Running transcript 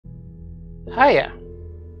Hiya.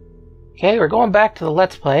 Okay, we're going back to the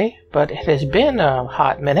Let's Play, but it has been a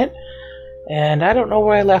hot minute, and I don't know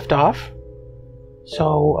where I left off.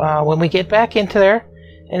 So when we get back into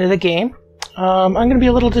the game, I'm going to be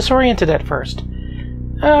a little disoriented at first.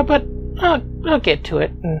 But I'll get to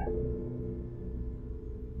it in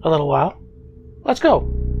a little while. Let's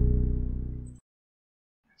go.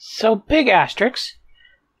 So, big asterisks.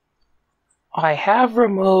 I have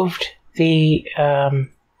removed the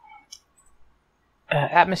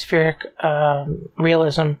atmospheric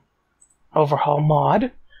realism overhaul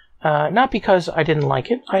mod. Not because I didn't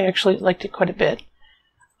like it. I actually liked it quite a bit.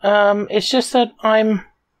 It's just that I'm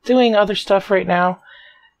doing other stuff right now,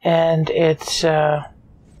 and it's a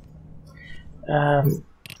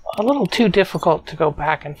little too difficult to go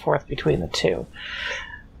back and forth between the two.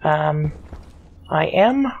 I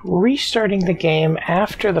am restarting the game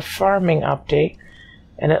after the farming update,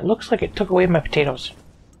 and it looks like it took away my potatoes.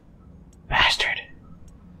 Bastard.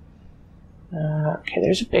 Okay,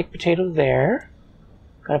 there's a baked potato there.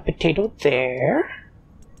 Got a potato there.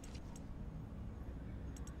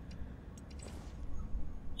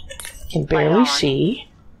 Can barely see.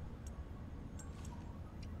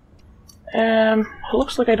 It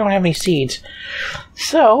looks like I don't have any seeds.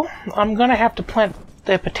 So, I'm gonna have to plant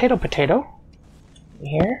the potato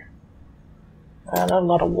here. And a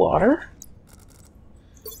lot of water.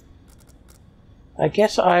 I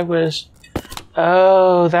guess I was...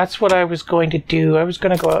 Oh, that's what I was going to do. I was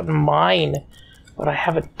going to go out and mine. But I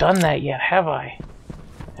haven't done that yet, have I?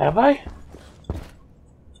 Have I?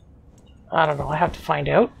 I don't know. I have to find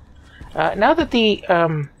out. Now that the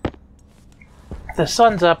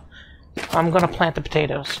sun's up, I'm going to plant the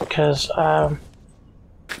potatoes. Because I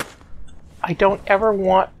don't ever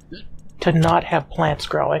want to not have plants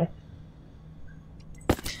growing.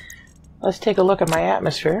 Let's take a look at my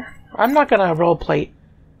atmosphere. I'm not going to roleplay.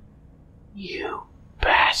 You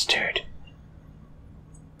bastard.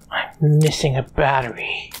 I'm missing a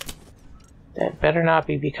battery. That better not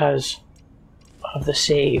be because of the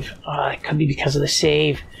save. It could be because of the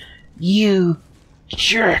save. You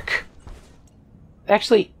jerk.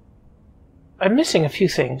 Actually, I'm missing a few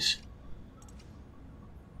things.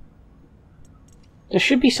 There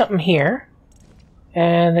should be something here,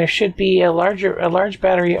 and there should be a large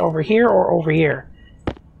battery over here or over here.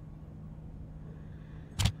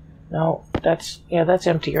 No, that's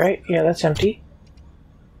empty, right? Yeah, that's empty.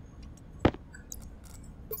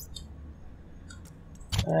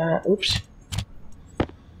 Oops.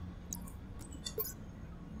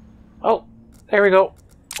 Oh, there we go.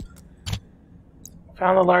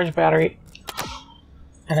 Found the large battery.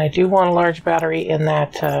 And I do want a large battery in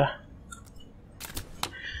that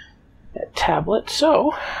tablet,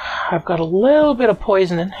 so I've got a little bit of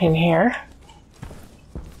poison in here.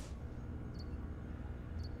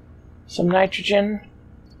 Some nitrogen,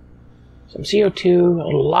 some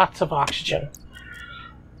CO2, lots of oxygen.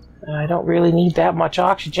 I don't really need that much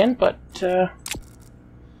oxygen, but I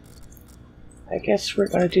guess we're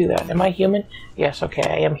going to do that. Am I human? Yes, okay,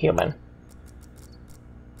 I am human.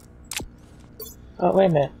 Oh, wait a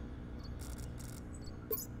minute.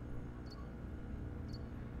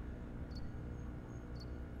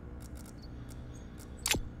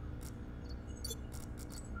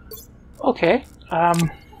 Okay,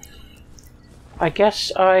 I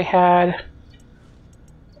guess I had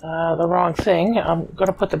the wrong thing. I'm going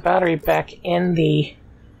to put the battery back in the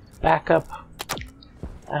backup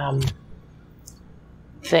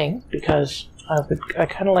thing, because I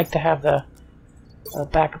kind of like to have the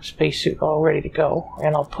backup spacesuit all ready to go,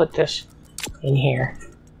 and I'll put this in here.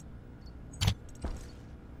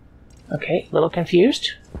 Okay, a little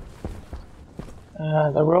confused.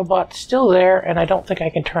 The robot's still there, and I don't think I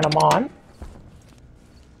can turn them on.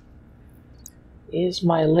 Is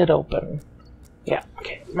my lid open? Yeah,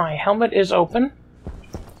 okay. My helmet is open.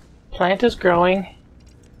 Plant is growing.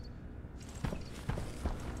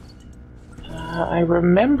 I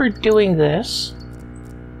remember doing this.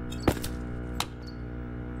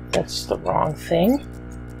 That's the wrong thing.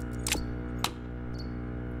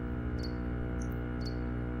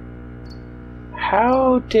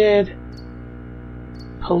 How did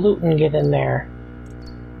pollutant get in there?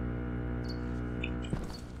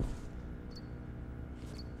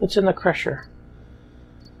 What's in the crusher?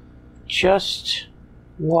 Just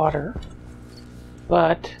water,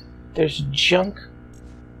 but there's junk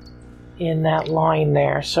in that line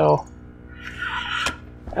there, so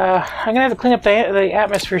I'm gonna have to clean up the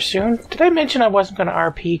atmosphere soon. Did I mention I wasn't gonna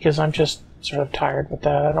RP because I'm just sort of tired with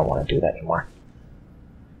that? I don't want to do that anymore.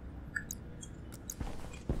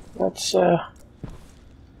 Let's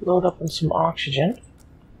load up on some oxygen.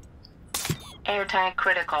 Airtag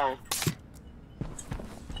critical.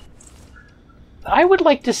 I would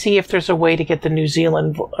like to see if there's a way to get the New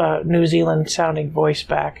Zealand sounding voice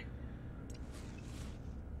back.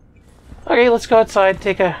 Okay, let's go outside.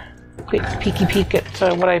 Take a quick peeky peek at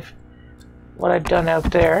what I've done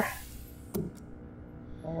out there.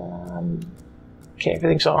 Okay,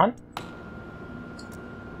 everything's on.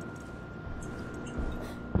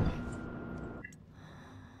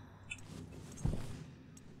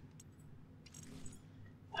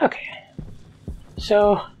 Okay,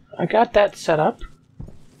 so I got that set up.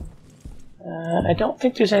 I don't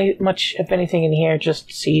think there's much of anything in here,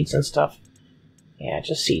 just seeds and stuff. Yeah,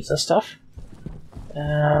 just seeds and stuff.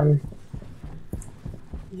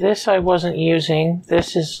 This I wasn't using.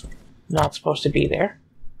 This is not supposed to be there.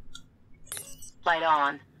 Light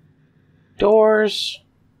on. Doors.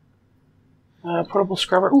 Portable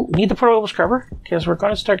scrubber. Ooh, need the portable scrubber because we're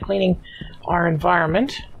going to start cleaning our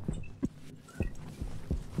environment.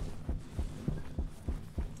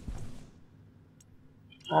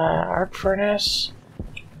 Arc furnace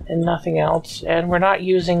and nothing else. And we're not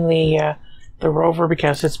using the rover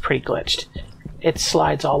because it's pretty glitched. It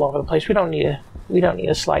slides all over the place. We don't need a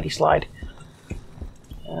slidey slide.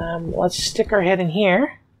 Let's stick our head in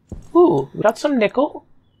here. Ooh, we got some nickel,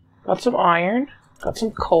 got some iron, got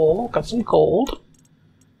some coal, got some gold,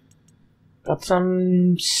 got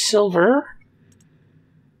some silver.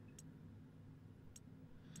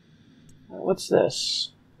 What's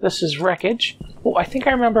this? This is wreckage. Oh, I think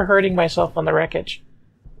I remember hurting myself on the wreckage.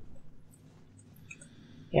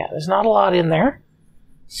 Yeah, there's not a lot in there.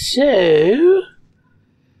 So,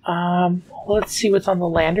 let's see what's on the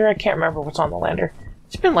lander. I can't remember what's on the lander.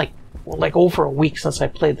 It's been like over a week since I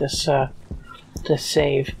played this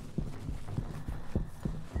save.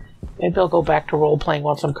 Maybe I'll go back to role-playing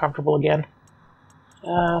once I'm comfortable again.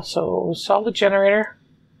 So, solid generator,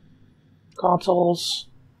 consoles,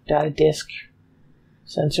 data disk,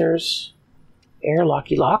 sensors, air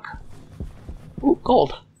locky lock. Ooh,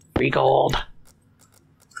 gold. Free gold.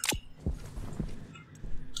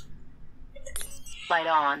 Light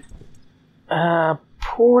on.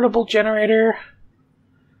 Portable generator,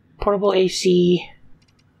 portable AC,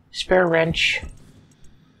 spare wrench,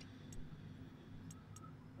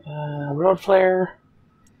 road flare,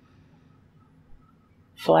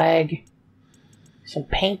 flag, some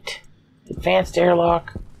paint, advanced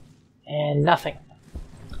airlock, and nothing.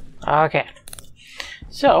 Okay,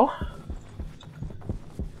 so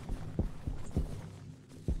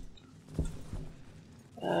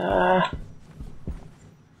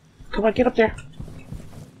come on, get up there.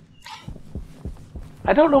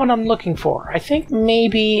 I don't know what I'm looking for. I think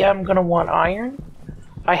maybe I'm going to want iron.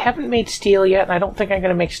 I haven't made steel yet, and I don't think I'm going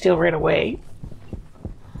to make steel right away.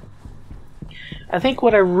 I think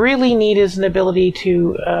what I really need is an ability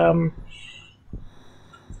to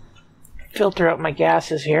filter out my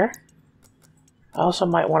gases here. I also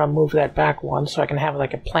might want to move that back one so I can have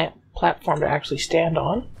like a platform to actually stand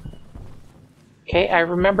on. Okay, I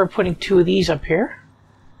remember putting 2 of these up here.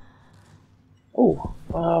 Oh,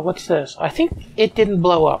 what's this? I think it didn't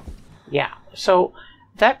blow up. Yeah, so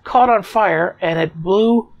that caught on fire and it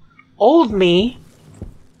blew old me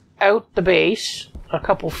out the base a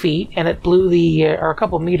couple feet, and it blew the or a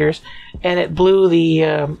couple meters, and it blew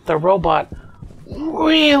the robot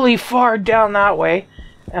really far down that way.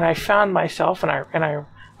 And I found myself, and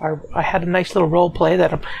I had a nice little role play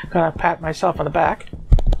that I'm gonna pat myself on the back.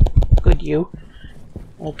 Good you.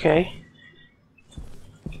 Okay.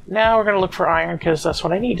 Now we're gonna look for iron because that's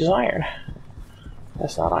what I need is iron.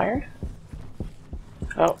 That's not iron.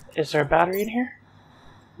 Oh, is there a battery in here?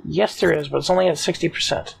 Yes, there is, but it's only at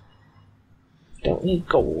 60%. Don't need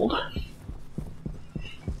gold.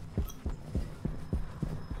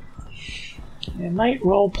 I might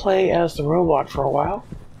roleplay as the robot for a while.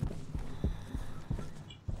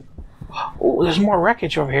 Oh, there's more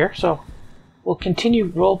wreckage over here, so we'll continue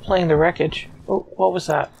role-playing the wreckage. Oh, what was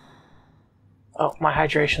that? Oh, my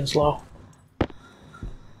hydration's low.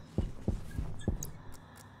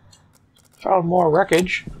 Found more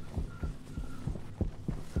wreckage.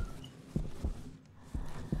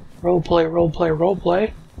 Roleplay, roleplay,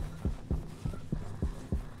 roleplay.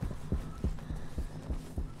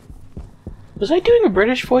 Was I doing a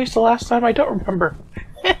British voice the last time? I don't remember.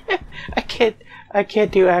 I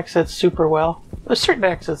can't do accents super well. There's certain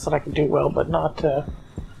accents that I can do well, but not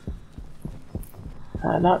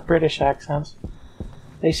British accents.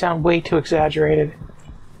 They sound way too exaggerated.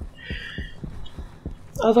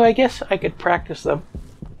 Although I guess I could practice them.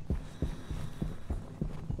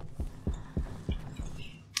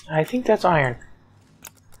 I think that's iron.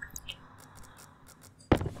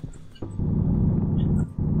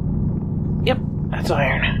 Yep, that's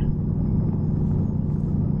iron.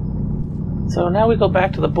 So now we go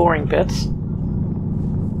back to the boring bits.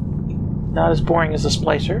 Not as boring as the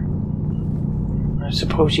splicer. I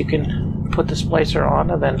suppose you can put the splicer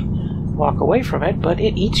on and then walk away from it, but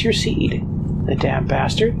it eats your seed. The damn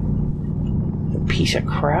bastard. The piece of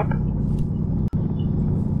crap.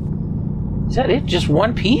 Is that it? Just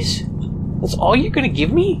one piece? That's all you're going to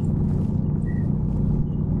give me?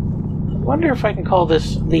 I wonder if I can call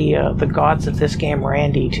this the gods of this game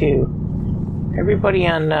Randy too. Everybody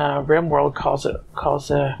on RimWorld calls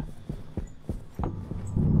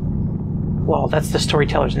well, that's the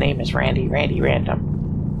storyteller's name is Randy Random.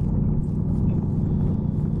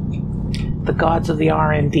 The gods of the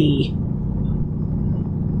R&D.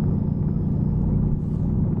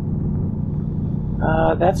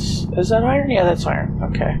 Is that iron? Yeah, that's iron.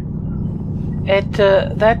 Okay.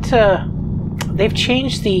 They've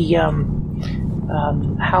changed the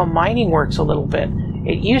how mining works a little bit.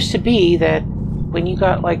 It used to be that when you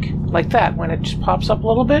got like that, when it just pops up a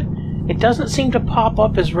little bit, it doesn't seem to pop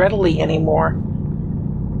up as readily anymore.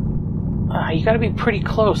 You got to be pretty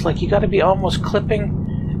close. Like you got to be almost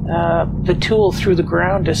clipping the tool through the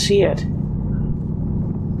ground to see it.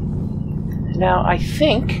 Now I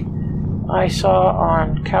think I saw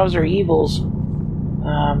on Cows Are Evil's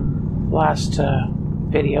last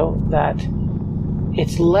video that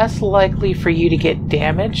it's less likely for you to get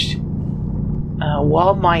damaged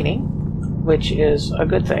while mining, which is a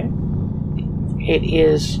good thing. It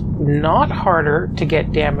is not harder to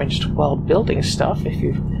get damaged while building stuff if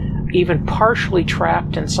you've even partially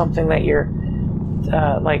trapped in something that you're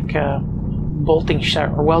bolting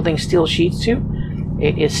or welding steel sheets to.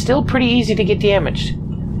 It is still pretty easy to get damaged.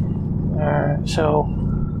 So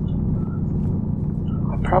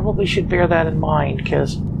I probably should bear that in mind,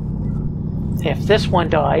 because if this one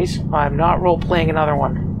dies, I'm not role-playing another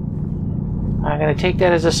one. I'm going to take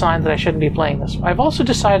that as a sign that I shouldn't be playing this. I've also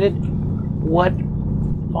decided what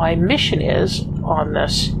my mission is on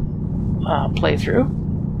this playthrough.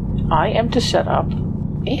 I am to set up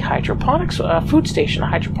a hydroponics food station, a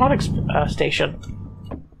hydroponics station.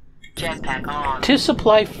 Jetpack on. To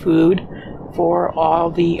supply food for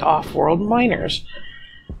all the off-world miners.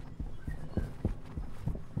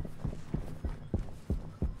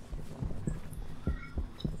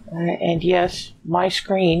 And yes, my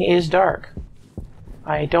screen is dark.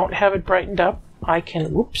 I don't have it brightened up. I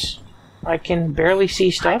can barely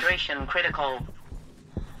see stuff. Hydration critical.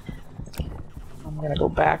 I'm gonna go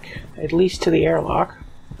back at least to the airlock.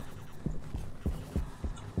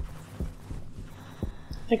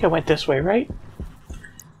 I think I went this way, right?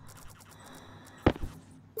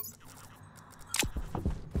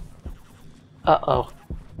 Uh-oh.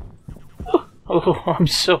 Oh, I'm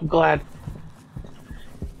so glad.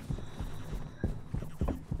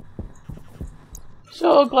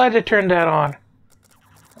 So glad to turn that on.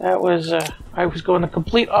 That was, I was going the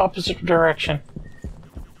complete opposite direction.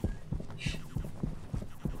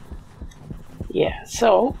 Yeah,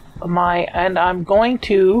 so, I'm going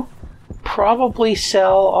to probably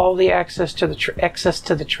sell all the access to the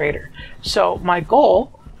trader. So, my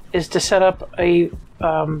goal is to set up a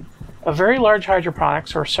very large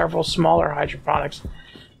hydroponics, or several smaller hydroponics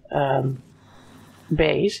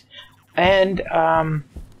bays, and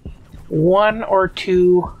one or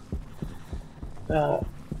two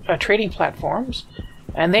trading platforms,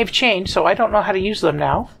 and they've changed, so I don't know how to use them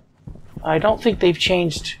now. I don't think they've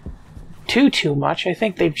changed too much. I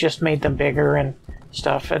think they've just made them bigger and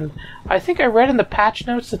stuff, and I think I read in the patch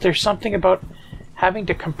notes that there's something about having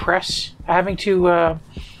to compress, having to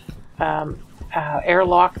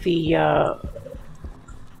airlock the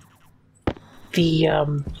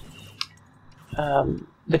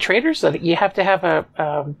traders, that you have to have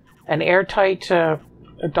an airtight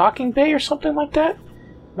docking bay or something like that.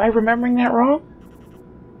 Am I remembering that wrong?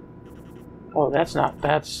 Oh, that's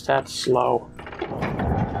slow.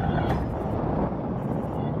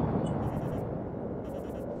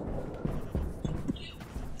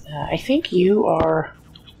 I think you are,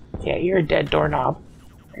 yeah, you're a dead doorknob.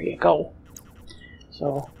 There you go.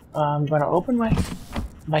 So I'm going to open my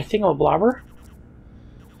thingamabobber,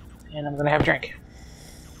 and I'm going to have a drink.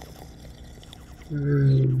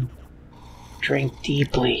 Drink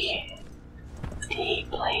deeply.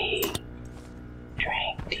 Deeply.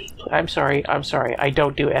 Drink deeply. I'm sorry. I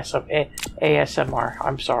don't do ASMR.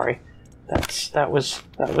 I'm sorry. That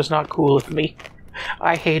was not cool of me.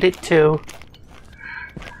 I hate it too.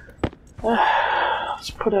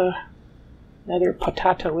 Let's put another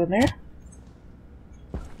potato in there.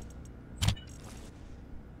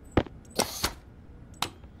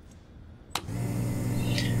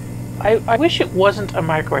 I wish it wasn't a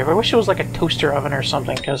microwave. I wish it was like a toaster oven or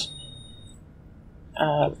something, because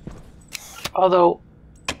Although,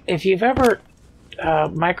 if you've ever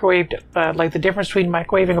microwaved, like the difference between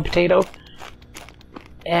microwaving a potato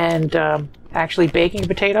and actually baking a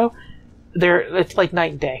potato, it's like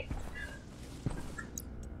night and day.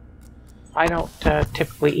 I don't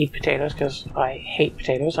typically eat potatoes because I hate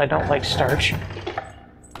potatoes. I don't like starch.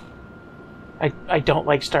 I don't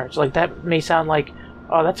like starch. Like, that may sound like,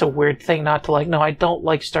 oh, that's a weird thing not to like. No, I don't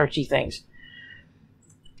like starchy things.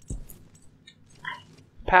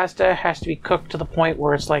 Pasta has to be cooked to the point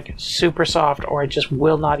where it's like super soft, or I just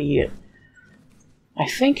will not eat it. I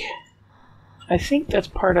think that's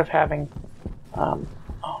part of having,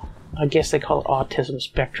 I guess they call it autism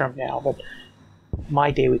spectrum now, but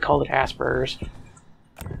my day we called it Asperger's.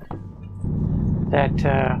 That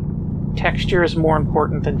texture is more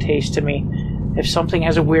important than taste to me. If something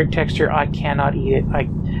has a weird texture, I cannot eat it.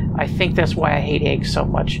 I think that's why I hate eggs so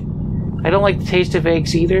much. I don't like the taste of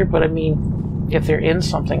eggs either, but I mean, if they're in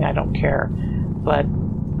something, I don't care. But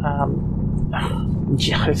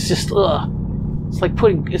it's just ugh. It's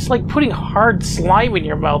like putting hard slime in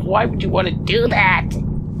your mouth. Why would you want to do that?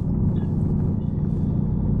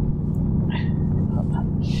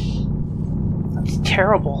 That's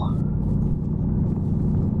terrible.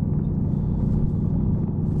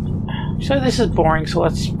 So this is boring, so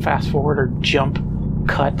let's fast forward or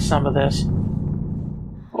cut some of this.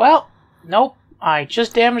 Well, nope. I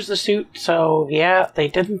just damaged the suit, so yeah, they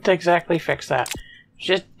didn't exactly fix that.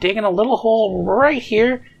 Just digging a little hole right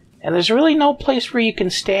here, and there's really no place where you can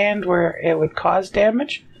stand where it would cause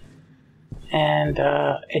damage. And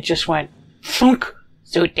it just went thunk,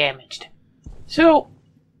 suit damaged. So,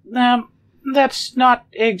 that's not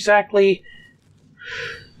exactly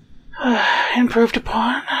improved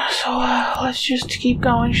upon. So let's just keep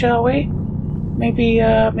going, shall we?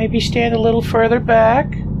 Maybe stand a little further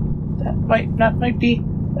back. That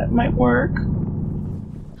might work.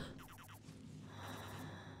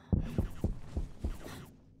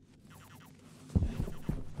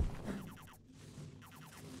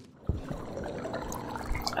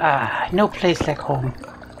 No place like home.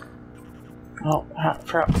 Oh, I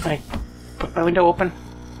put my window open.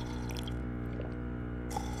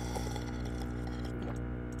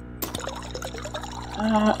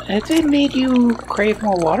 Has it made you crave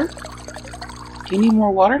more water? Do you need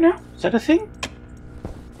more water now? Is that a thing?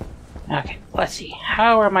 Okay, let's see.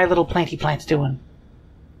 How are my little planty plants doing?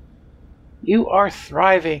 You are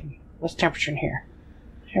thriving. What's temperature in here?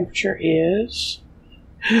 Temperature is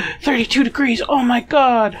 32 degrees. Oh my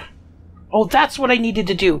god. Oh, that's what I needed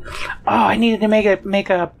to do. Oh, I needed to make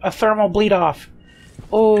a thermal bleed off.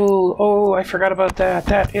 Oh, I forgot about that.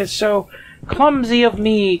 That is so clumsy of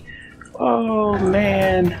me. Oh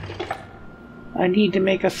man. I need to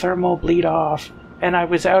make a thermal bleed off. And I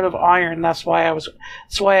was out of iron. That's why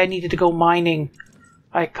I needed to go mining.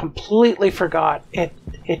 I completely forgot. It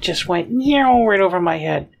just went right over my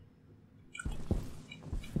head.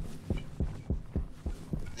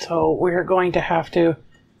 So we're going to have to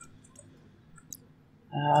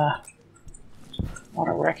a lot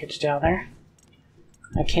of wreckage down there.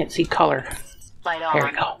 I can't see color. Light on. There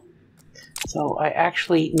we go. So I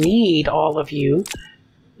actually need all of you,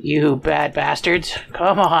 you bad bastards.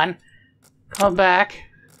 Come on. Come back.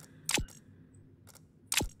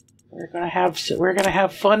 We're gonna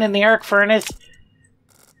have fun in the arc furnace.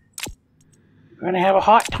 We're gonna have a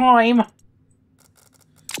hot time.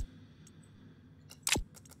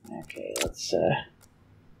 Okay, let's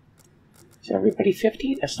is everybody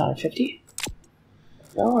 50? That's not a 50.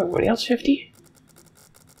 No, everybody else 50?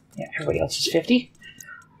 Yeah, everybody else is 50.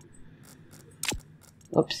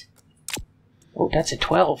 Whoops. Oh, that's a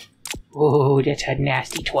 12. Oh, that's a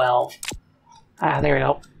nasty 12. Ah, there we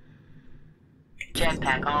go.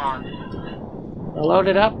 Jetpack on. Load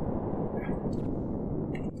it up.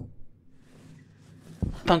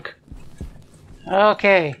 Thunk.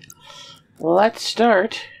 Okay. Let's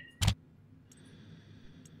start.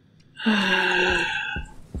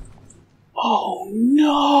 Oh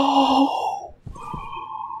no!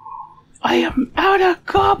 I am out of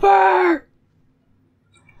copper!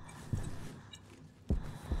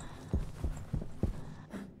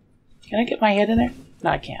 Can I get my head in there? No,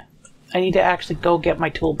 I can't. I need to actually go get my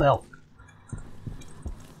tool belt.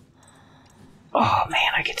 Oh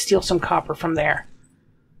man, I could steal some copper from there.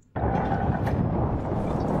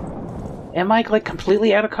 Am I like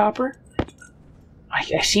completely out of copper?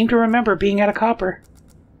 I seem to remember being out of copper.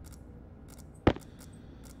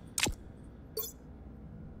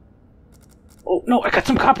 Oh no, I got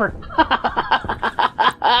some copper!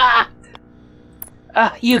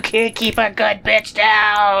 You can't keep a good bitch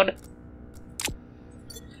down!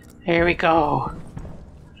 Here we go.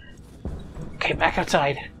 Okay, back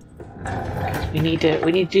outside. We need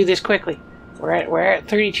to do this quickly. We're at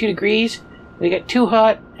 32 degrees. We get too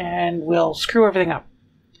hot, and we'll screw everything up.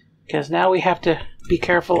 Because now we have to be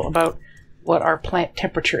careful about what our plant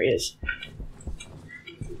temperature is.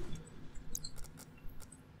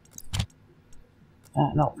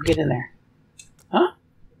 No, get in there. Huh?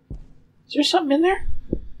 Is there something in there?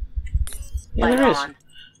 Yeah, there is.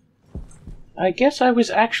 I guess I was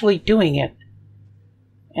actually doing it.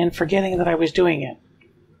 And forgetting that I was doing it.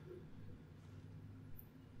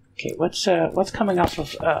 Okay, what's coming off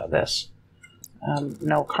of this?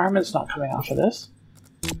 No, Carmen's not coming off of this.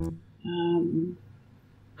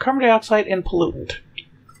 Carbon dioxide and pollutant.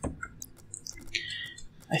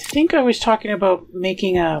 I think I was talking about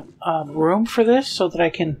making a room for this so that I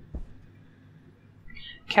can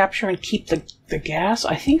capture and keep the gas.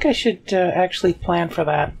 I think I should actually plan for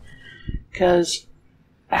that, because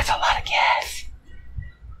that's a lot of gas.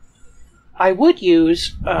 I would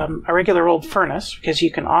use a regular old furnace, because you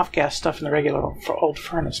can off-gas stuff in the regular old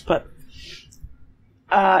furnace, but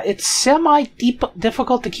it's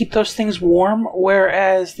semi-difficult to keep those things warm,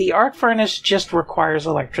 whereas the arc furnace just requires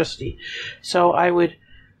electricity. So I would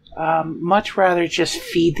much rather just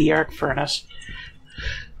feed the arc furnace.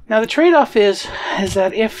 Now the trade-off is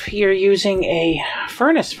that if you're using a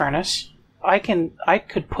furnace, I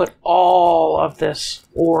could put all of this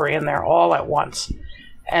ore in there all at once,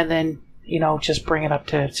 and then just bring it up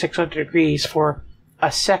to 600 degrees for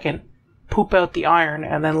a second, poop out the iron,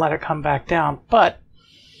 and then let it come back down. But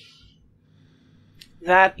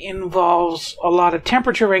that involves a lot of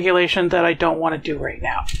temperature regulation that I don't want to do right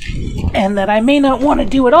now. And that I may not want to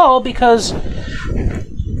do at all, because in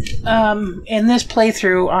this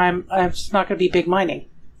playthrough, I'm not going to be big mining.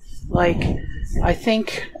 I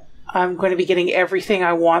think I'm going to be getting everything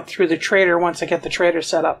I want through the trader once I get the trader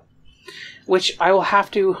set up, which I will have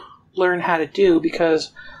to learn how to do,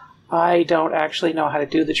 because I don't actually know how to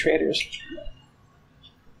do the traders.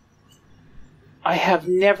 I have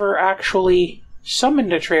never actually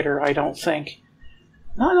summoned a trader, I don't think.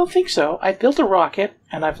 No, I don't think so. I built a rocket,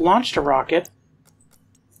 and I've launched a rocket,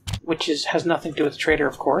 which has nothing to do with the trader,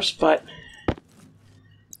 of course, but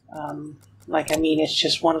it's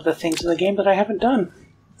just one of the things in the game that I haven't done.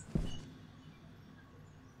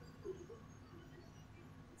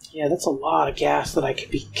 Yeah, that's a lot of gas that I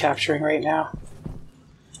could be capturing right now.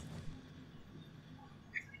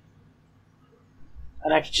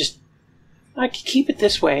 And I could keep it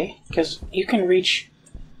this way, because you can reach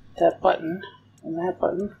that button and that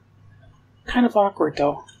button. Kind of awkward,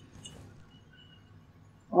 though.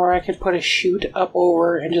 Or I could put a chute up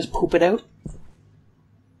over and just poop it out.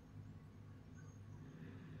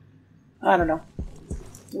 I don't know.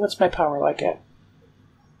 What's my power like at?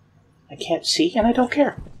 I can't see, and I don't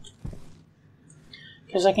care.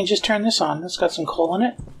 Because I can just turn this on. It's got some coal in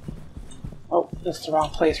it. Oh, that's the wrong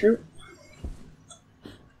playthrough.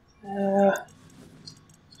 There's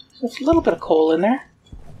a little bit of coal in there.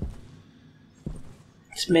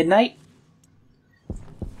 It's midnight.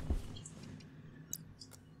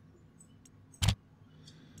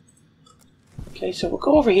 Okay, so we'll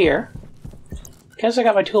go over here. Because I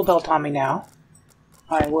got my tool belt on me now,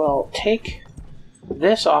 I will take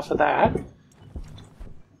this off of that.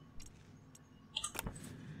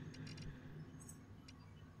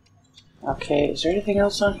 Okay, is there anything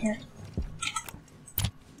else on here?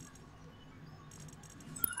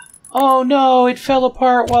 Oh no, it fell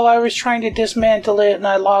apart while I was trying to dismantle it, and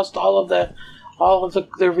I lost all of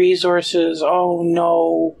the resources. Oh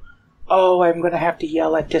no. Oh, I'm going to have to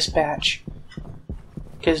yell at dispatch,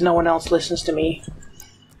 because no one else listens to me.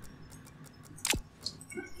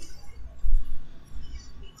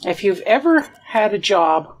 If you've ever had a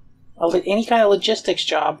job, any kind of logistics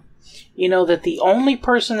job, you know that the only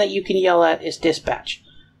person that you can yell at is dispatch.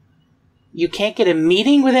 You can't get a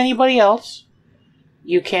meeting with anybody else.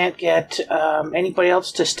 You can't get anybody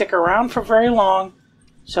else to stick around for very long.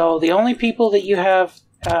 So the only people that you have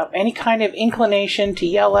any kind of inclination to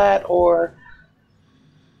yell at or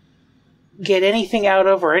get anything out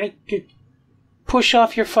of, or push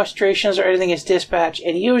off your frustrations or anything, is dispatch.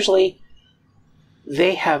 And usually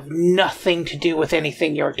they have nothing to do with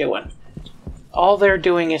anything you're doing. All they're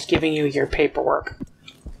doing is giving you your paperwork.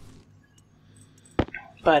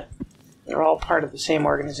 But they're all part of the same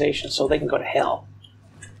organization, so they can go to hell.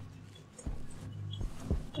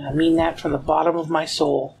 And I mean that from the bottom of my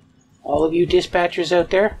soul. All of you dispatchers out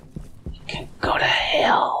there, you can go to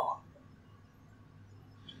hell.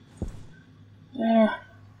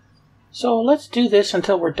 So let's do this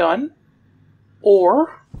until we're done,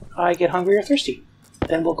 or I get hungry or thirsty.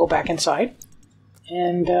 Then we'll go back inside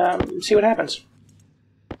and see what happens.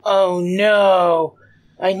 Oh no!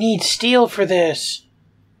 I need steel for this.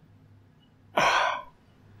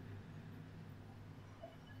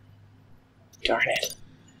 Darn it.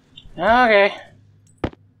 Okay.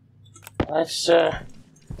 Let's go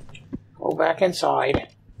back inside.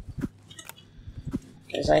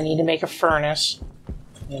 Because I need to make a furnace.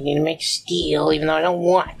 I need to make steel, even though I don't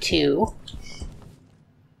want to.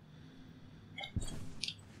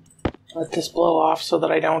 Let this blow off so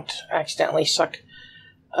that I don't accidentally suck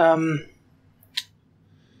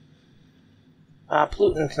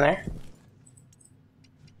pollutant in there.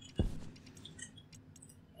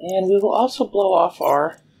 And we will also blow off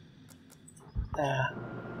our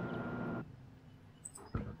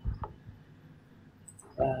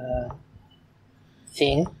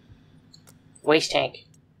thing. Waste tank.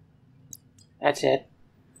 That's it.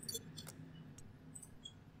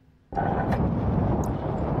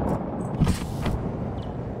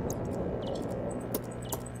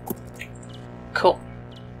 Cool.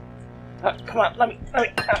 Come on, let me.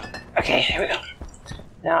 Okay, there we go.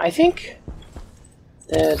 Now I think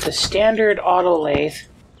the standard auto lathe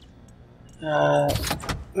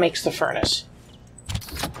makes the furnace.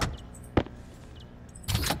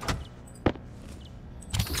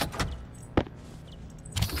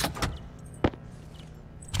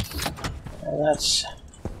 And let's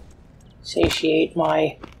satiate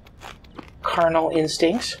my carnal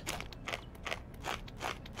instincts.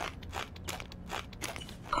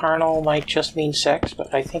 Carnal might just mean sex,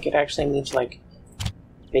 but I think it actually means like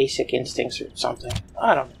basic instincts or something.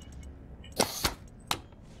 I don't know.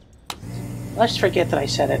 Let's forget that I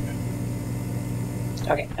said it.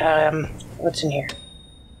 Okay, what's in here?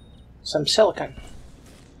 Some silicon.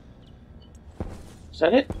 Is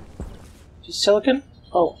that it? Just silicon?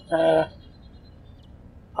 Oh,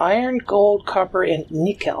 iron, gold, copper, and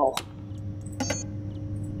nickel.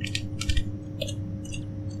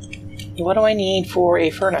 What do I need for a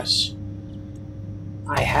furnace?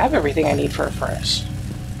 I have everything I need for a furnace.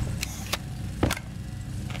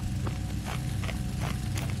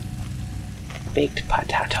 Baked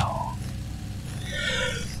potato.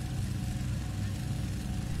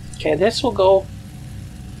 Okay, this will go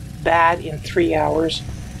bad in 3 hours,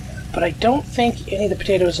 but I don't think any of the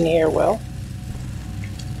potatoes in here will.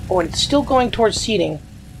 Oh, and it's still going towards seeding,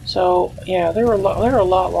 so yeah, they're a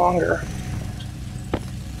lot longer.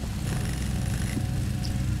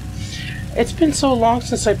 It's been so long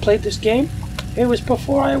since I played this game. It was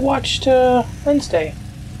before I watched Wednesday.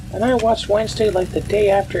 And I watched Wednesday like the day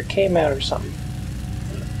after it came out or something.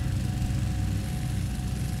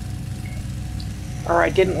 Or I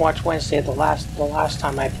didn't watch Wednesday the last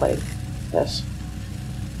time I played this.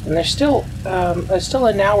 And there's still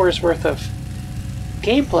an hour's worth of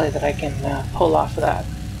gameplay that I can pull off of that.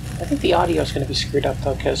 I think the audio is going to be screwed up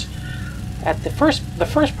though, because at the first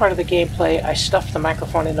part of the gameplay, I stuffed the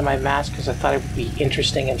microphone into my mask because I thought it would be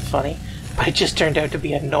interesting and funny, but it just turned out to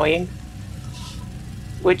be annoying.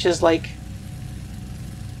 Which is like,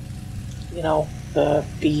 you know, the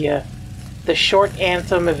short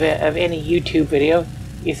anthem of any YouTube video.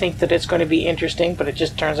 You think that it's going to be interesting, but it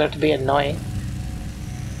just turns out to be annoying.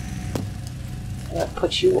 And that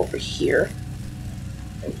puts you over here,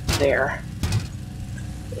 right there.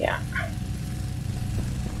 Yeah.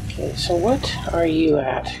 Okay, so what are you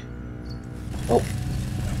at? Oh,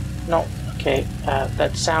 no, okay,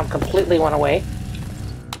 that sound completely went away.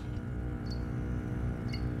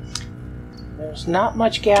 There's not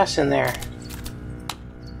much gas in there.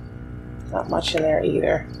 Not much in there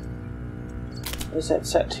either. Is that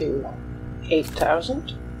set to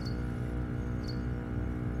 8,000?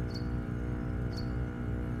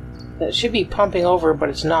 That should be pumping over, but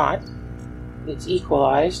it's not. It's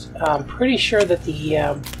equalized. I'm pretty sure that the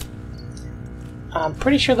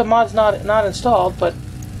mod's not installed, but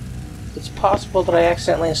it's possible that I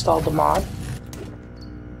accidentally installed the mod.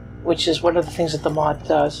 Which is one of the things that the mod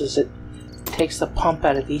does, is it takes the pump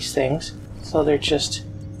out of these things, so they're just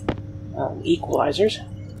equalizers.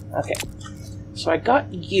 Okay, so I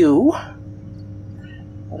got you.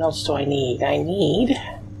 What else do I need? I need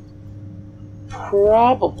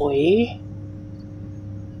probably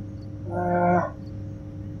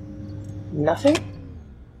nothing.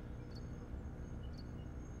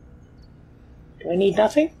 Do I need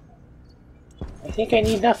nothing? I think I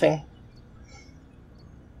need nothing.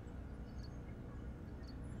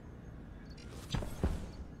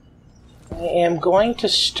 I am going to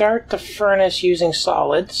start the furnace using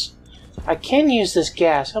solids. I can use this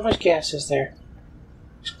gas. How much gas is there?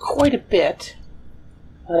 It's quite a bit.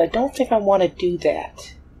 But I don't think I want to do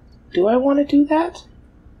that. Do I want to do that?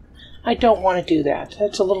 I don't want to do that.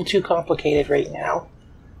 That's a little too complicated right now.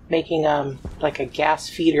 Making like a gas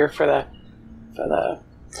feeder for the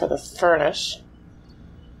for the furnace.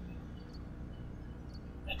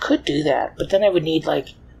 I could do that, but then I would need like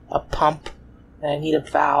a pump, and I need a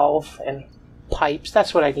valve and pipes.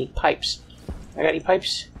 That's what I need, pipes. I got any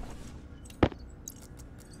pipes?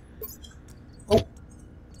 Oh.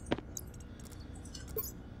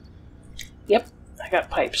 Yep, I got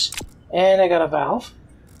pipes. And I got a valve.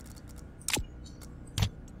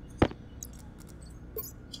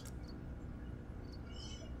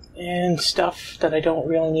 And stuff that I don't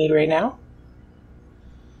really need right now.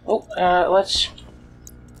 Oh, let's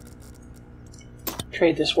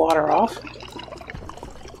trade this water off.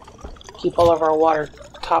 Keep all of our water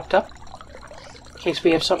topped up in case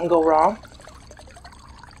we have something go wrong.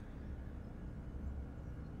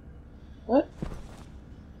 What?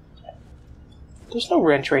 There's no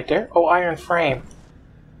wrench right there. Oh, iron frame.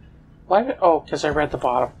 Why did, oh, because I read the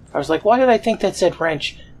bottom. I was like, why did I think that said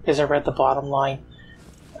wrench? Because I read the bottom line.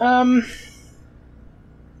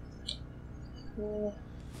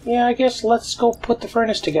 Yeah, I guess let's go put the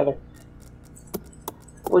furnace together.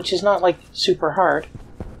 Which is not like super hard,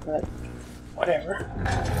 but whatever.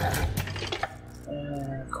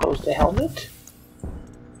 Close the helmet.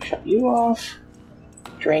 Shut you off.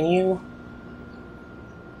 Drain you.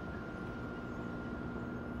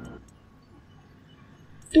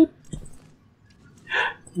 Doot.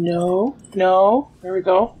 No, no. There we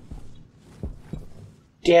go.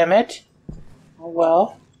 Damn it. Oh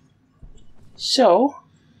well. So,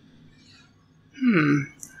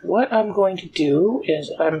 what I'm going to do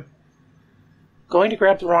is I'm going to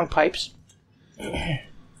grab the wrong pipes.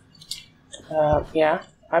 Yeah,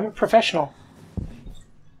 I'm a professional.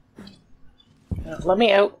 Let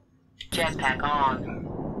me out. Jetpack on.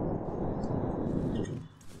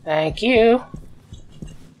 Thank you.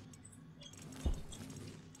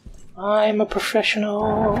 I'm a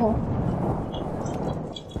professional.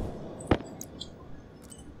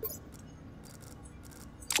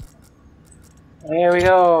 There we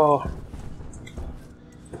go.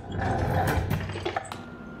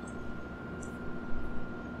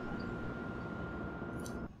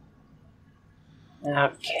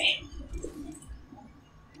 Okay.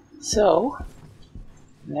 So,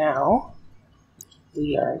 now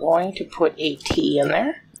we are going to put a T in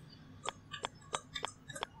there.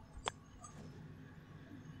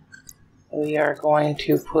 We are going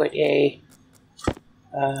to put a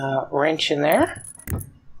wrench in there.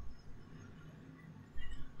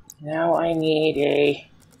 Now I need a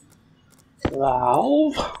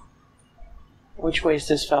valve. Which way is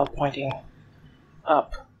this valve pointing?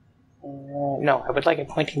 Up. No, I would like it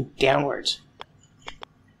pointing downwards.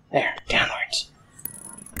 There, downwards.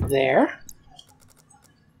 There.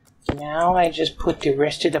 Now I just put the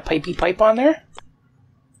rest of the pipey pipe on there.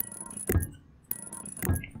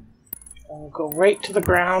 And we'll go right to the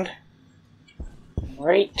ground.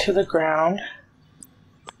 Right to the ground.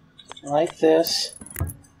 Like this.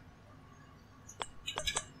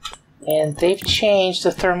 And they've changed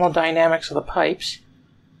the thermodynamics of the pipes.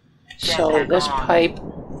 So this pipe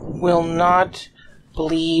will not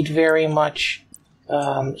bleed very much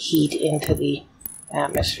heat into the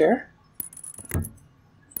atmosphere.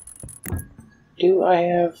 Do I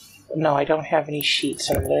have... No, I don't have any sheets,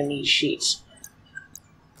 and I'm going to need sheets.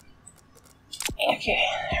 Okay,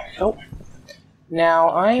 there we go. Now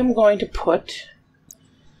I am going to put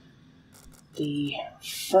the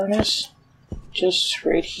furnace just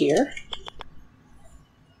right here.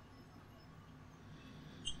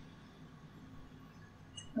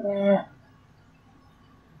 I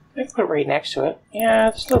can put it right next to it. Yeah,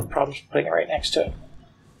 there's no problem putting it right next to it.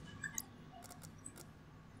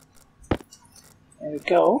 There we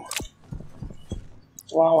go.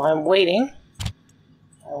 While I'm waiting,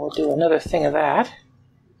 I will do another thing of that.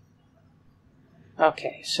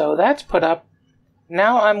 Okay, so that's put up.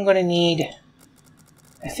 Now I'm going to need...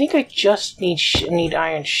 I think I just need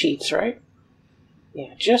iron sheets, right?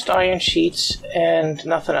 Yeah, just iron sheets and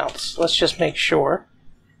nothing else. Let's just make sure.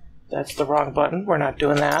 That's the wrong button. We're not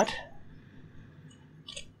doing that.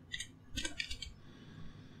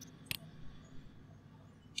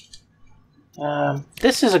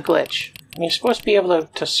 This is a glitch. You're supposed to be able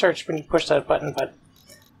to search when you push that button, but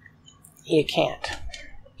you can't.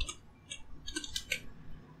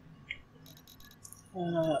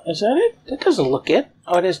 Is that it? That doesn't look it.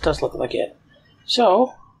 Oh, it does look like it.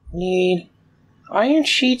 So, need iron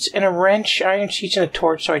sheets and a wrench, iron sheets and a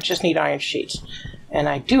torch, so I just need iron sheets. And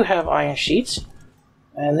I do have iron sheets.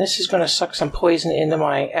 And this is going to suck some poison into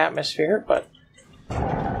my atmosphere, but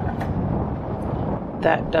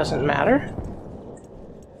that doesn't matter.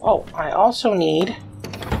 Oh, I also need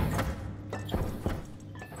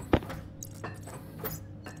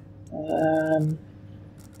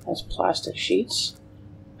That's plastic sheets.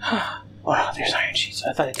 Oh no, there's iron sheets.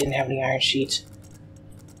 I thought it didn't have any iron sheets.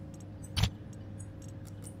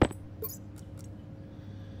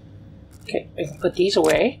 Okay, we can put these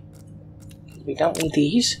away. We don't need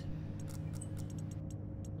these.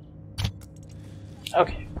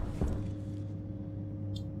 Okay.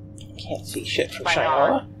 Can't see shit from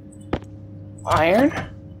Shinola. Iron.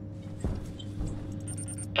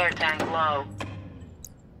 Air tank low.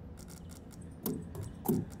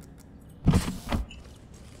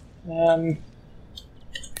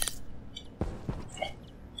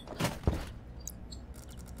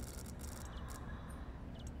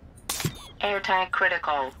 Air tank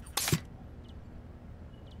critical.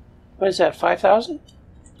 What is that, 5,000?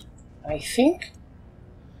 I think?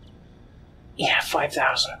 Yeah,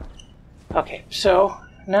 5,000. Okay, so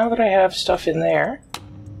now that I have stuff in there,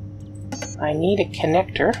 I need a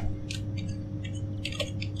connector.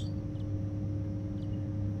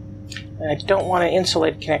 And I don't want an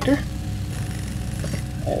insulated connector.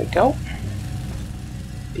 There we go.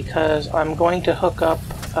 Because I'm going to hook up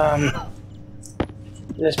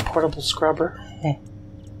this portable scrubber.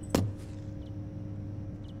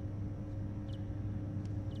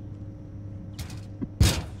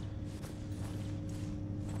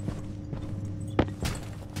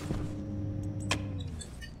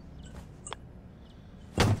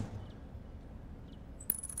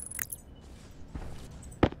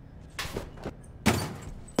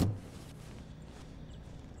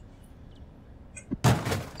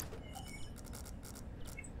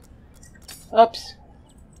 Oops.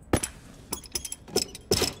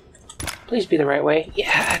 Please be the right way.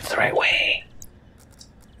 Yeah, that's the right way.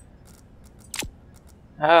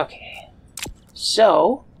 Okay.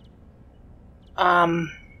 So, how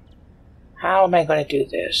am I going to do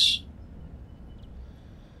this?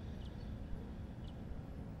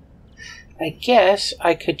 I guess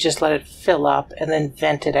I could just let it fill up and then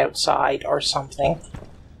vent it outside or something.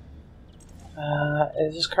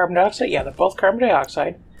 Is this carbon dioxide? Yeah, they're both carbon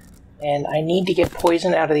dioxide. And I need to get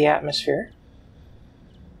poison out of the atmosphere.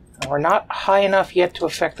 We're not high enough yet to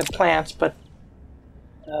affect the plants, but...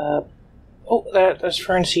 oh, that's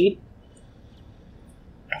fern seed.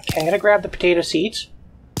 Okay, I'm going to grab the potato seeds.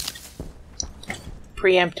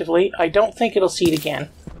 Preemptively. I don't think it'll seed again.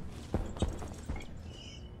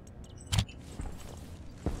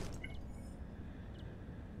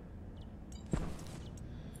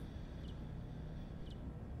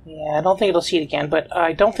 Yeah, I don't think it'll seed again, but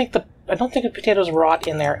I don't think the potatoes rot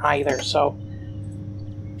in there either, so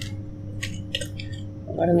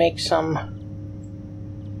I'm going to make some...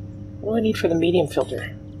 What do I need for the medium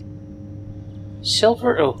filter?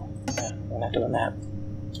 Silver? Oh, yeah, we're not doing that.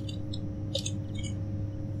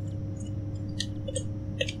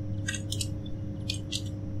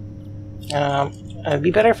 It'd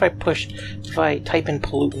be better if I type in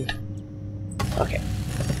pollutant. Okay.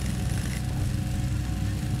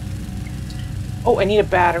 Oh, I need a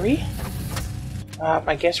battery.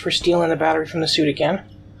 I guess we're stealing the battery from the suit again.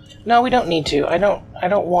 No, we don't need to. I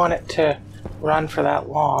don't want it to run for that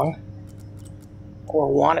long.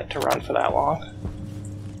 Or want it to run for that long.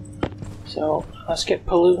 So, let's get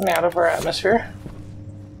pollutant out of our atmosphere.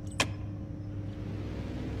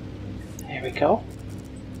 There we go.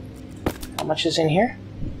 How much is in here?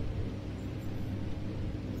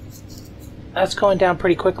 That's going down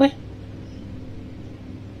pretty quickly.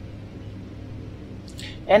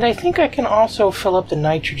 And I think I can also fill up the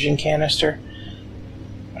nitrogen canister.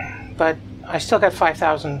 But I still got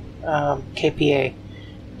 5,000 kPa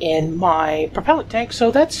in my propellant tank, so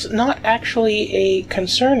that's not actually a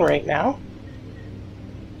concern right now.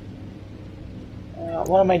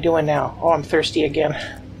 What am I doing now? Oh, I'm thirsty again.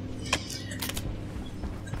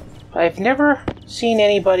 I've never seen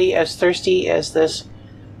anybody as thirsty as this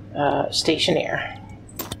Stationeer.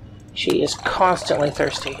 She is constantly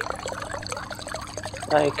thirsty.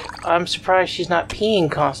 Like, I'm surprised she's not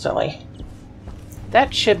peeing constantly.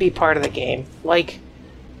 That should be part of the game. Like,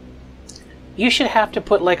 you should have to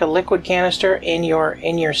put like a liquid canister in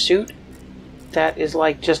your suit that is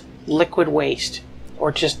like just liquid waste.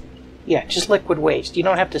 Or just, yeah, just liquid waste. You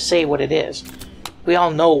don't have to say what it is. We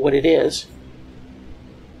all know what it is.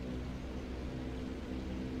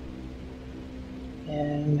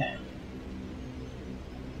 And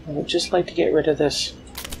I would just like to get rid of this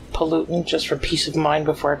pollutant just for peace of mind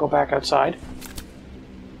before I go back outside.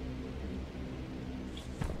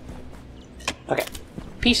 Okay,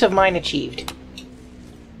 peace of mind achieved.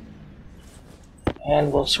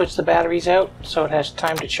 And we'll switch the batteries out so it has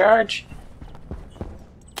time to charge.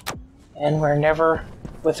 And we're never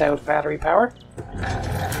without battery power.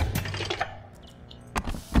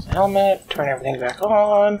 So helmet, turn everything back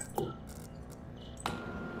on,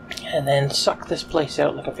 and then suck this place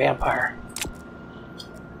out like a vampire.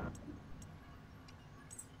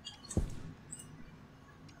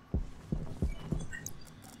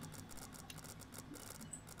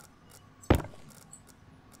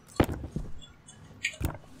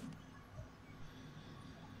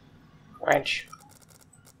 Wrench.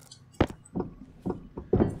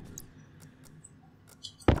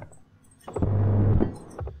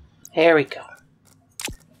 There we go.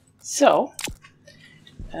 So,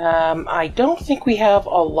 I don't think we have a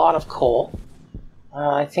lot of coal.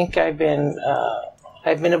 I think I've been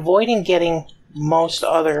avoiding getting most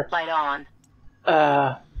other Light on.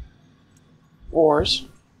 ores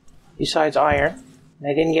besides iron. And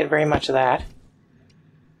I didn't get very much of that.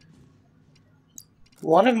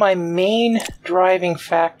 One of my main driving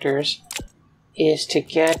factors is to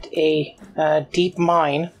get a deep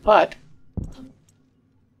mine, but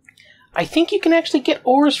I think you can actually get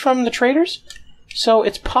ores from the traders, so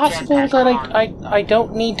it's possible that I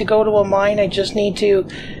don't need to go to a mine. I just need to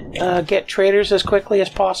get traders as quickly as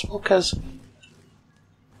possible, because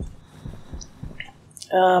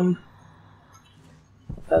I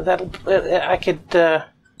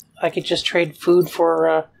could just trade food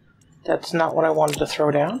for. That's not what I wanted to throw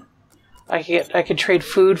down. I could trade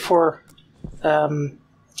food for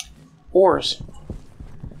ores.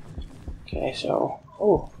 Okay, so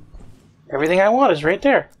everything I want is right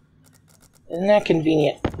there. Isn't that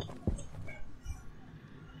convenient?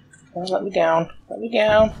 Oh, let me down. Let me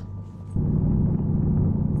down.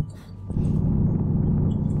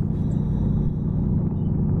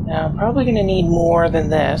 Now, I'm probably going to need more than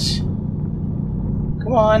this.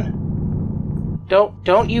 Come on.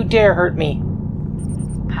 Don't you dare hurt me.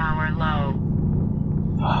 Power low.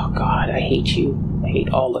 Oh, God, I hate you. I hate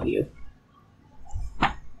all of you.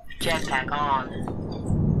 Jetpack on.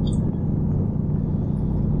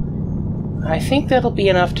 I think that'll be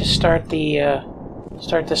enough to start the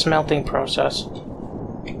smelting process.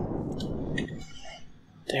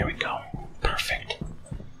 There we go. Perfect.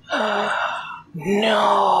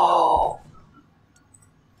 No.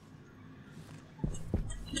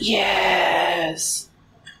 Yes.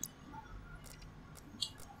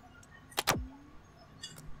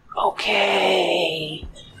 Okay.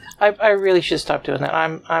 I really should stop doing that.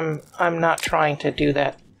 I'm not trying to do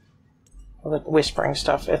that. The whispering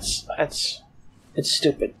stuff. It's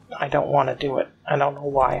stupid. I don't want to do it. I don't know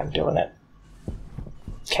why I'm doing it.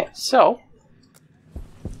 Okay, so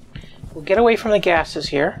we'll get away from the gases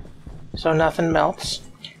here, so nothing melts.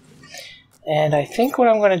 And I think what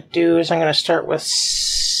I'm going to do is I'm going to start with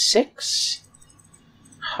 6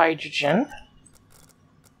 hydrogen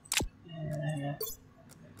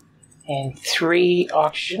and 3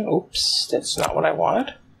 oxygen. Oops, that's not what I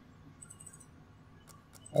wanted.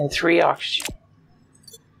 And 3 oxygen.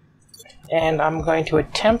 And I'm going to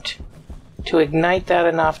attempt to ignite that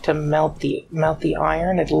enough to melt the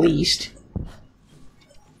iron at least.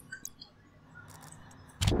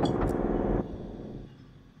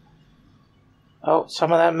 Oh,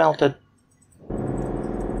 some of that melted.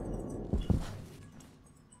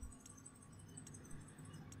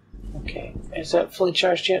 Okay, is that fully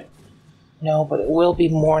charged yet? No, but it will be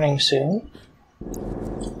morning soon.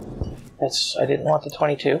 I didn't want the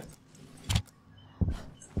 22.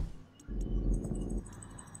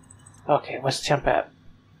 Okay, what's the temp at?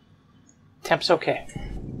 Temp's okay.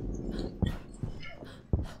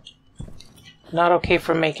 Not okay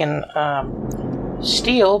for making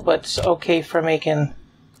steel, but it's okay for making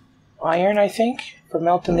iron, I think. For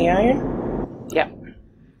melting the iron. Yeah.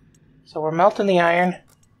 So we're melting the iron.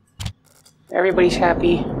 Everybody's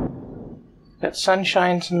happy. Got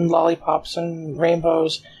sunshines and lollipops and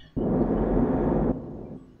rainbows.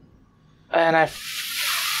 And I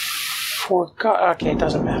forgot. Okay, it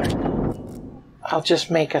doesn't matter. I'll just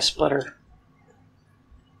make a splitter.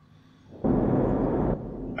 Come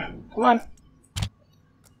on.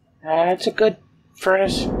 That's a good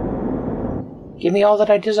furnace. Give me all that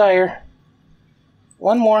I desire.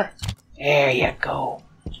 One more. There you go.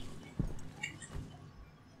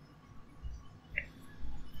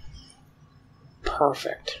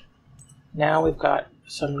 Perfect. Now we've got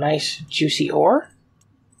some nice juicy ore.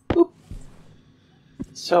 Oop.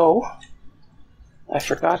 So, I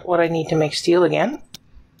forgot what I need to make steel again.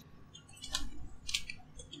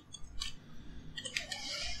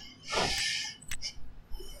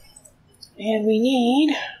 And we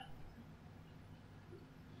need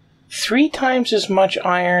 3 times as much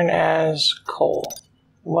iron as coal.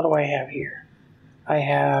 What do I have here? I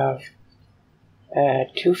have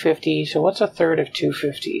 250. So what's a third of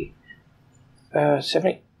 250?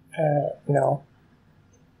 70. No.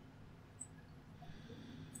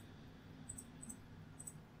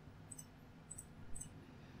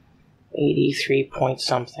 83 point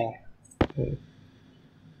something.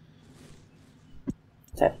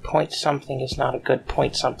 That point something is not a good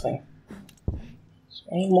point something. Is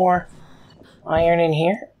there any more iron in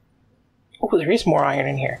here? Oh, there is more iron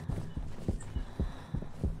in here.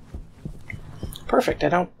 Perfect, I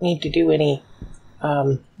don't need to do any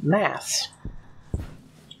maths.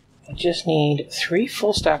 I just need 3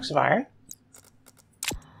 full stacks of iron.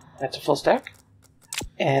 That's a full stack.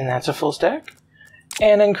 And that's a full stack.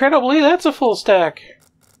 And incredibly, that's a full stack.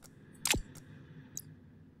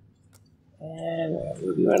 And we'll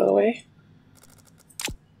move you out of the way.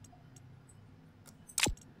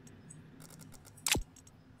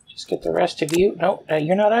 Just get the rest of you. No,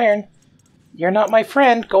 you're not iron. You're not my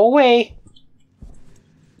friend. Go away.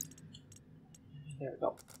 There we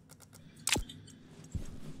go.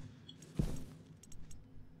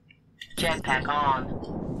 Jetpack on.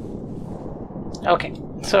 Okay,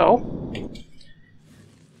 so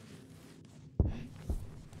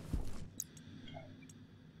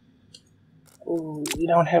ooh, we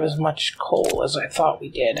don't have as much coal as I thought we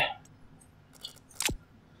did.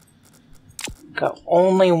 Got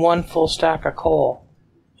only 1 full stack of coal.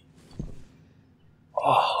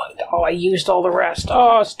 Oh, I used all the rest.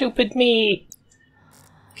 Oh, stupid me.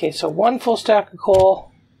 Okay, so 1 full stack of coal.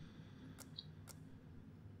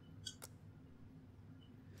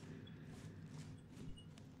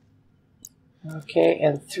 Okay,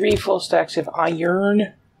 and 3 full stacks of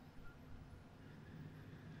iron.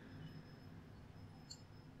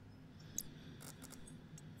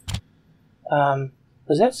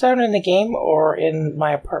 Was that sound in the game or in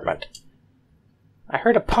my apartment? I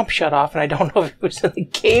heard a pump shut off and I don't know if it was in the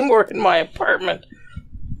game or in my apartment.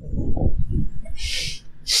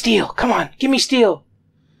 Steel, come on, give me steel.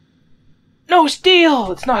 No,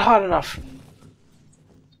 steel! It's not hot enough.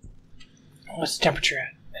 What's the temperature at?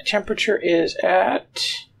 The temperature is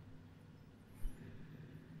at...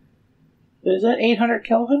 Is that 800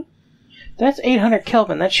 Kelvin? That's 800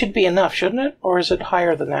 Kelvin. That should be enough, shouldn't it? Or is it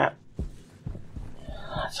higher than that?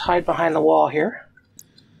 Let's hide behind the wall here.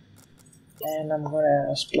 And I'm going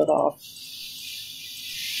to split off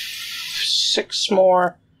 6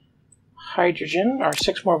 more hydrogen, or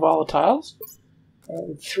 6 more volatiles,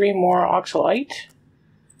 and 3 more oxalite.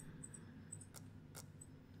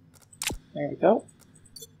 There we go.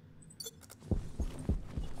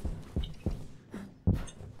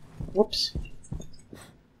 Whoops.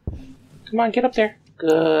 Come on, get up there.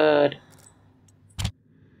 Good.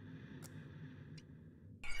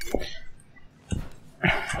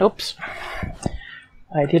 Oops.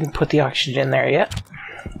 I didn't put the oxygen in there yet.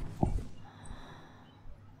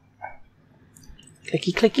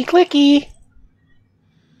 Clicky, clicky, clicky.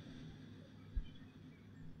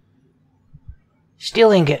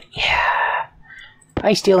 Steel ingot. Yeah.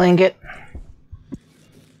 Hi, steel ingot.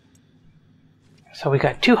 So we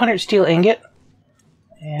got 200 steel ingot.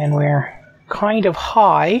 And we're kind of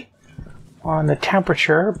high on the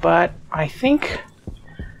temperature, but I think...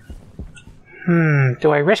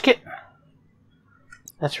 do I risk it?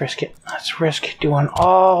 Let's risk it. Let's risk doing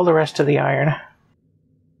all the rest of the iron.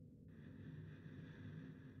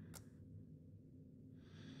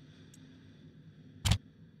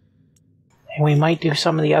 And we might do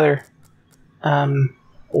some of the other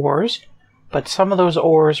ores, but some of those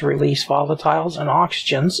ores release volatiles and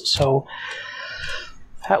oxygens, so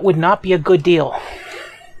that would not be a good deal.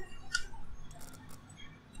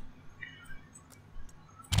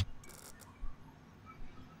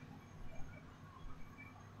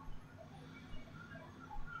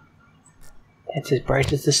 It's as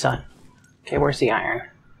bright as the sun. Okay, where's the iron?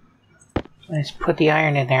 Let's put the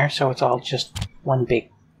iron in there so it's all just one big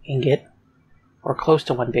ingot. Or close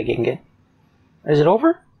to one big ingot. Is it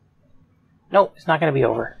over? No, it's not going to be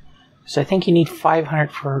over. So I think you need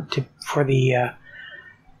 500 for the...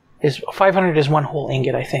 500 is one whole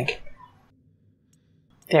ingot, I think.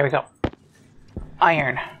 There we go.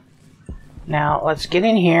 Iron. Now, let's get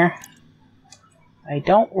in here. I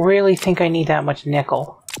don't really think I need that much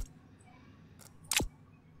nickel.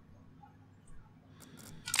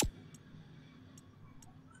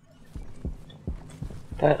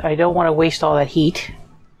 But I don't want to waste all that heat.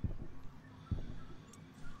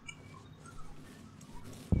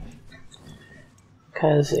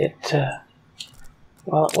 Because it,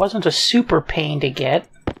 well, it wasn't a super pain to get.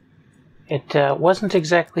 It wasn't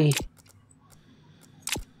exactly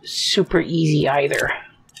super easy either.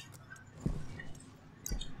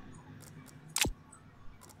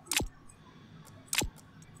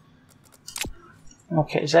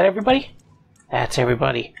 Okay, is that everybody? That's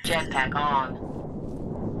everybody. Jetpack on.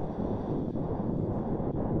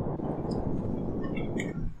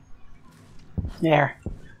 There.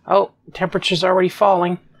 Oh, The temperature's already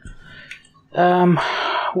falling.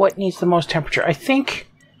 What needs the most temperature? I think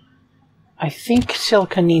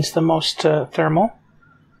silica needs the most thermal.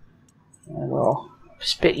 And we'll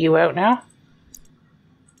spit you out now.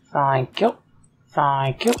 Thank you.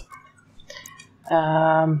 Thank you.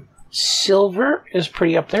 Silver is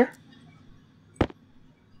pretty up there.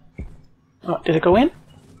 Oh, did it go in?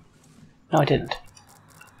 No, it didn't.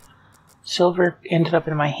 Silver ended up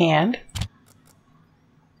in my hand.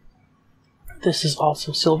 This is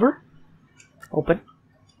also silver. Open.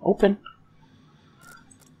 Open.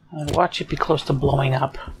 And watch it be close to blowing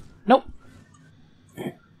up. Nope.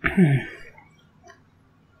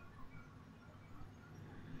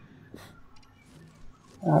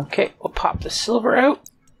 Okay, we'll pop the silver out.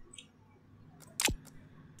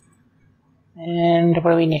 And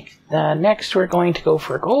what do we need? Next, we're going to go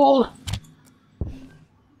for gold.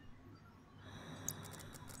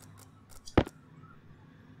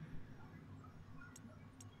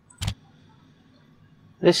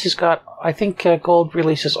 This has got, I think gold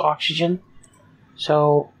releases oxygen,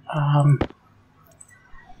 so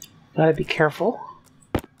gotta be careful.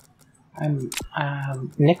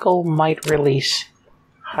 Nickel might release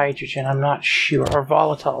hydrogen, I'm not sure, or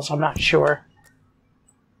volatiles, I'm not sure.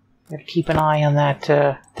 Gotta keep an eye on that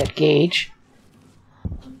that gauge.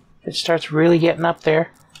 If it starts really getting up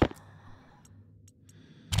there.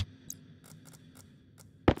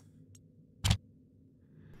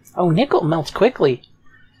 Oh, nickel melts quickly.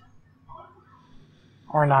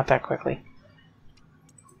 Or not that quickly.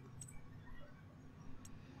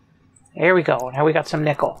 There we go. Now we got some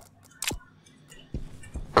nickel.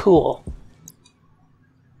 Cool.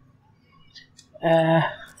 Is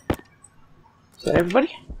that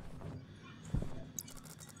everybody?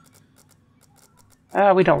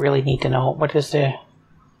 We don't really need to know. What is the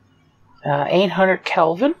 800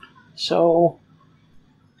 Kelvin? So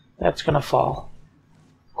that's gonna fall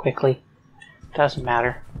quickly. Doesn't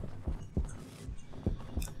matter.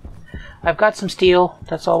 I've got some steel.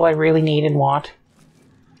 That's all I really need and want.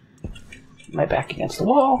 My back against the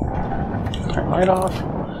wall. Turn the light off.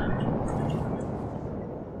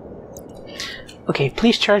 Okay,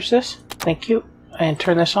 please charge this. Thank you. And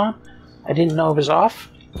turn this on. I didn't know it was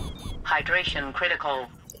off. Hydration critical.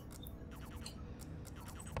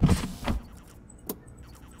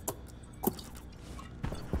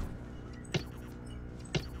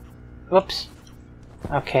 Whoops.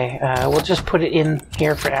 Okay, we'll just put it in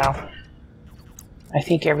here for now. I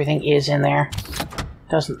think everything is in there.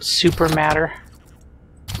 Doesn't super matter.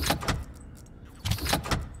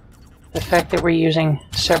 The fact that we're using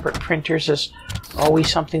separate printers is always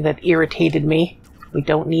something that irritated me. We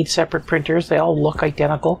don't need separate printers. They all look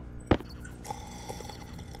identical.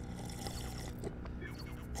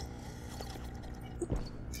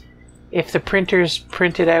 If the printers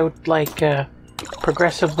printed out like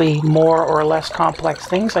progressively more or less complex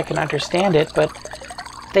things, I can understand it, but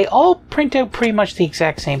they all print out pretty much the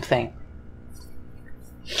exact same thing.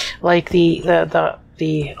 Like the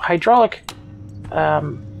hydraulic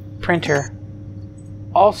printer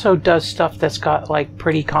also does stuff that's got like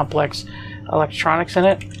pretty complex electronics in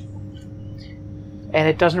it, and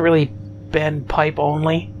it doesn't really bend pipe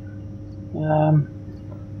only.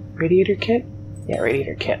 Radiator kit? Yeah,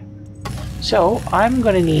 radiator kit. So I'm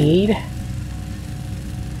gonna need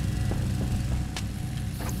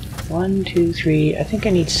 1, 2, 3. I think I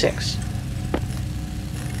need 6.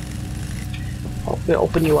 We'll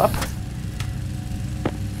open you up.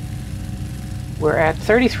 We're at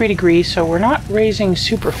 33 degrees, so we're not raising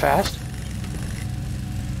super fast.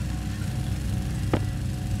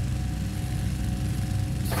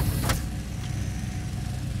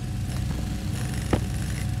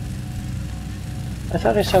 I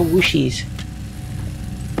thought I saw whooshies.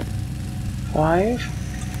 5.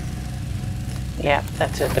 Yeah,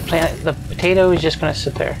 that's it. The potato is just going to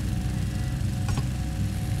sit there.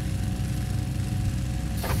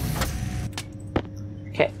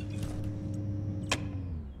 Okay.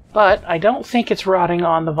 But I don't think it's rotting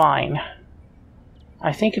on the vine.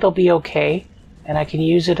 I think it'll be okay, and I can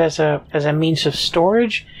use it as a means of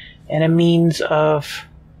storage and a means of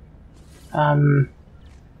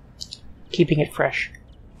keeping it fresh.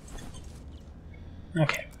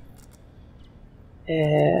 Okay.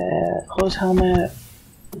 Close helmet.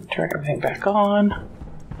 Turn everything back on.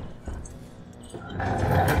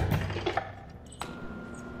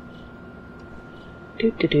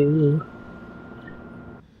 Doo-doo-doo.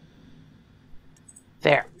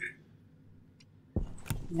 There.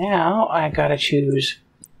 Now I gotta choose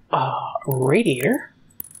a radiator.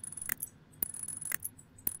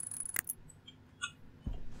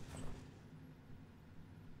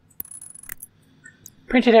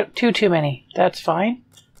 printed out too many. That's fine.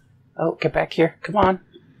 Oh, get back here. Come on.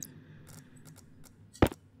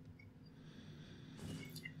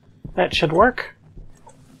 That should work.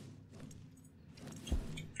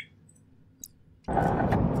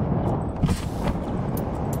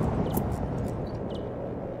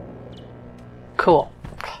 Cool.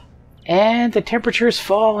 And the temperature is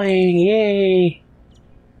falling. Yay!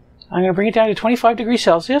 I'm going to bring it down to 25 degrees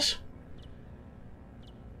Celsius.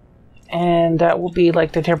 And that will be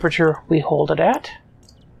like the temperature we hold it at.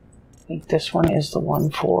 I think this one is the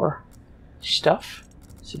one for stuff.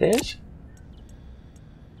 Yes, it is.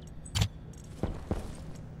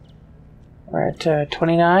 We're at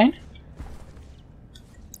 29.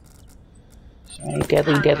 So any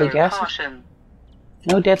deadly gases? Caution.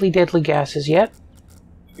 No deadly gases yet.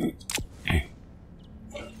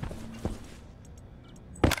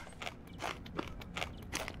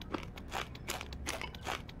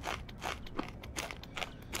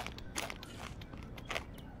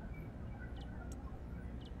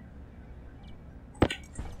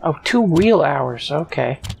 Oh, 2 real hours.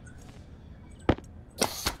 Okay.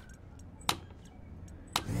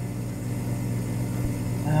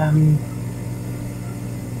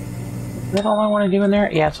 Is that all I want to do in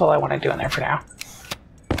there? Yeah, that's all I want to do in there for now.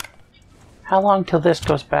 How long till this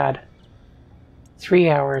goes bad? 3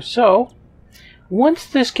 hours. So, once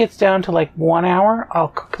this gets down to like 1 hour, I'll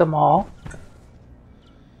cook them all.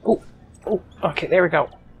 Oh, okay, there we go.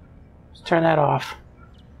 Let's turn that off.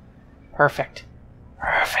 Perfect.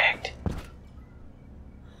 Perfect.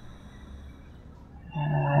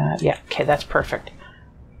 Yeah, okay, that's perfect.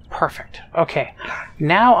 Perfect. Okay.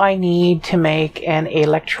 Now I need to make an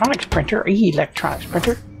electronics printer. Electronics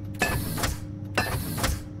printer.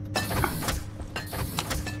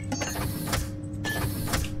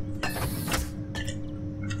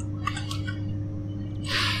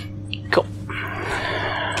 Cool.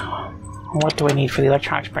 What do I need for the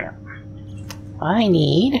electronics printer? I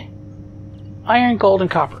need iron, gold,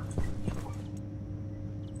 and copper.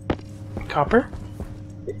 Copper.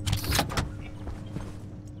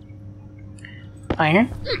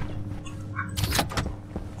 Iron.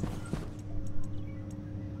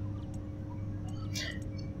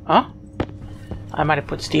 Huh? I might have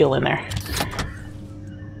put steel in there.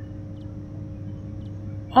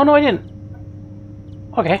 Oh no, I didn't.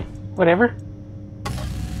 Okay, whatever.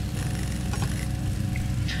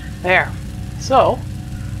 There. So,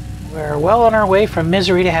 we're well on our way from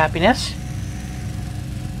misery to happiness.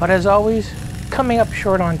 But as always, coming up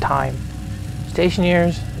short on time.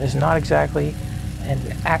 Stationeers is not exactly an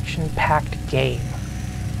action-packed game.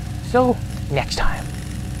 So, next time.